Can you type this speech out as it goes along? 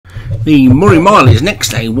The Murray Mile is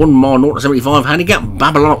next, a 1 mile 0 to 75 handicap.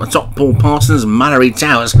 Babylon at the top, Paul Parsons, Mallory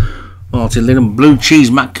Towers, Martin Lidham, Blue Cheese,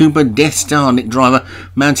 Matt Cooper, Death Star, Nick Driver,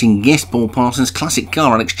 Mountain Guest, Paul Parsons, Classic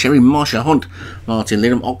Car, Alex Cherry, Marsha Hunt, Martin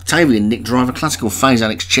Lidham, Octavian, Nick Driver, Classical Phase,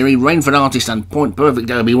 Alex Cherry, Rainford Artist and Point Perfect,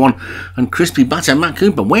 Derby1, and Crispy Batter, Matt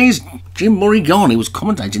Cooper. Where's Jim Murray gone? He was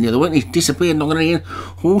commentating the other week, he disappeared, not going to get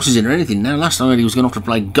horses in or anything. Now, last night he was going to have to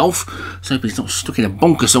play golf, so he's not stuck in a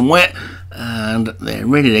bunker somewhere, and they're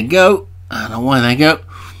ready to go. And away they go.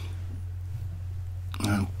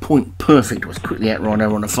 And Point Perfect was quickly out right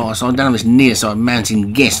over on the far side. Down this near side,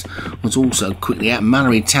 Mountain Guest was also quickly out.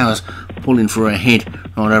 Mallory Towers pulling for her head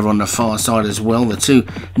right over on the far side as well. The two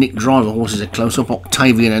Nick Driver horses are close up.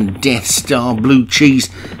 Octavian and Death Star. Blue Cheese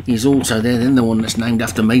is also there. Then the one that's named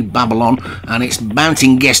after me, Babylon. And it's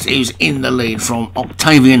Mountain Guest who's in the lead from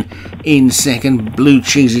Octavian in second. Blue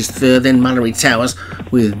Cheese is third. Then Mallory Towers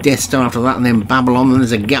with Death Star after that. And then Babylon. Then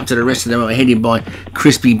there's a gap to the rest of them, headed by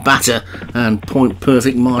Crispy Batter and Point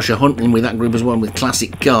Perfect. Marsha Hunt in with that group as well, with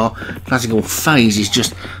Classic Car. Classical Phase is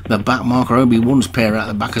just the back marker. Obi-Wan's pair out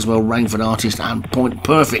the back as well, Rainford Artist and Point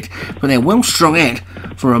Perfect. But they're well strung out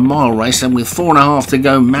for a mile race, and with 4.5 to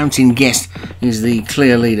go, Mountain Guest is the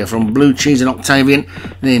clear leader from Blue Cheese and Octavian,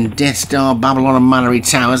 then Death Star, Babylon and Mallory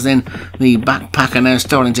Towers. Then the back pack are now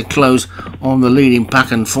starting to close on the leading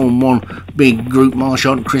pack and form one big group. Marsha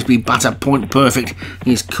Hunt, Crispy Batter, Point Perfect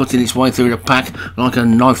is cutting its way through the pack like a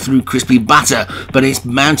knife through Crispy Batter, but it's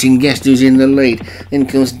Mountain Guest who's in the lead. Then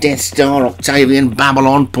comes Death Star, Octavian,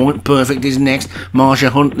 Babylon, Point Perfect is next. Marsha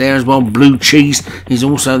Hunt there as well. Blue Cheese is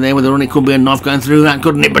also there with a run. It could be a knife going through that,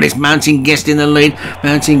 couldn't it? But it's Mountain Guest in the lead.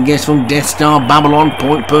 Mountain Guest from Death Star, Babylon,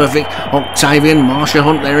 Point Perfect, Octavian, Marsha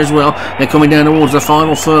Hunt there as well. They're coming down towards the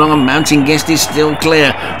final furlong, and Mountain Guest is still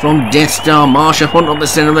clear from Death Star. Marsha Hunt up the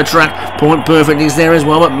centre of the track. Point Perfect is there as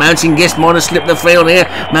well, but Mountain Guest might have slipped the field here.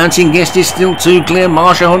 Mountain Guest is still too clear.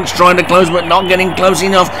 Marsha Hunt's trying to close, but not getting close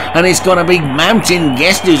enough, and it's got to be Mountain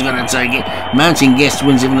Guest who's going to take it. Mountain Guest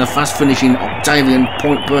wins even the fast finishing Octavian,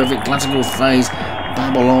 Point Perfect, Classical Phase,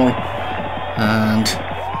 Babylon, and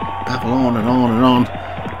Babylon, and on and on.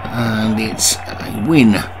 And it's a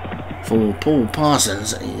win for Paul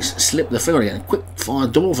Parsons. He's slipped the field again. A quick fire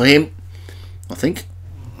double for him, I think.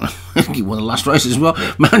 He won the last race as well.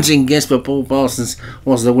 Mountain Guest for Paul Parsons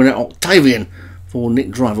was the winner. Octavian for Nick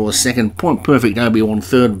Driver was second. Point Perfect Obi-Wan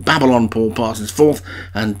third. Babylon, Paul Parsons fourth.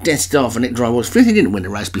 And Death Star for Nick Driver was fifth. He didn't win the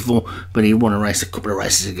race before, but he won a race a couple of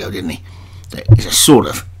races ago, didn't he? It's a sort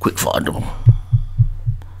of quick fire double.